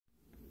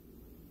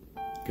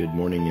Good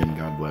morning and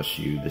God bless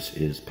you. This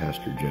is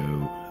Pastor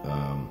Joe.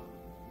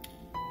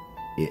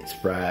 It's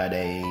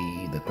Friday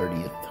the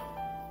 30th.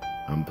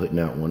 I'm putting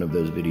out one of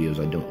those videos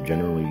I don't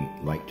generally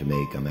like to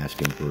make. I'm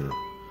asking for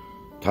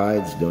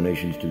tithes,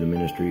 donations to the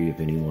ministry.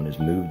 If anyone is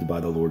moved by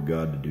the Lord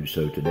God to do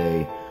so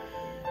today,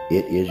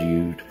 it is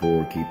used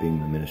for keeping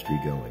the ministry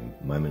going.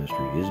 My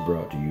ministry is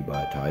brought to you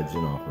by tithes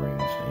and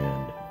offerings,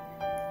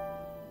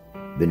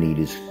 and the need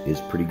is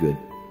pretty good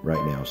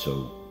right now.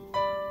 So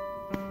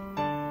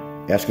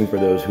asking for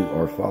those who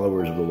are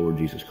followers of the Lord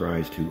Jesus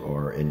Christ, who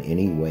are in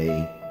any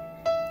way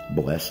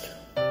blessed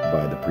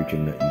by the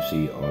preaching that you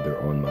see either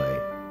on my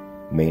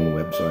main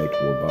website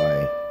or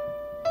by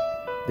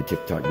the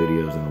TikTok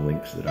videos and the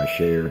links that I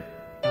share.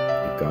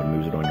 If God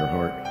moves it on your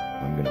heart,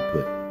 I'm going to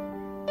put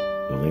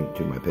the link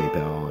to my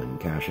PayPal and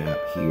Cash App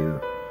here.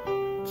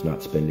 It's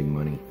not spending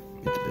money,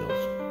 it's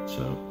bills.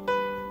 So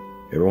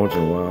every once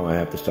in a while I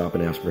have to stop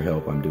and ask for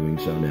help. I'm doing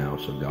so now.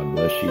 So God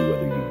bless you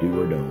whether you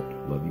do or don't.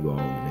 Love you all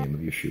in the name of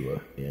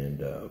Yeshua.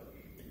 And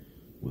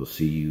we'll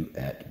see you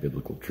at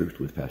Biblical Truth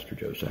with Pastor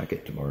Joe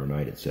Sackett tomorrow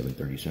night at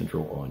 7:30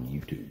 Central on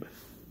YouTube.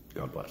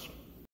 God bless.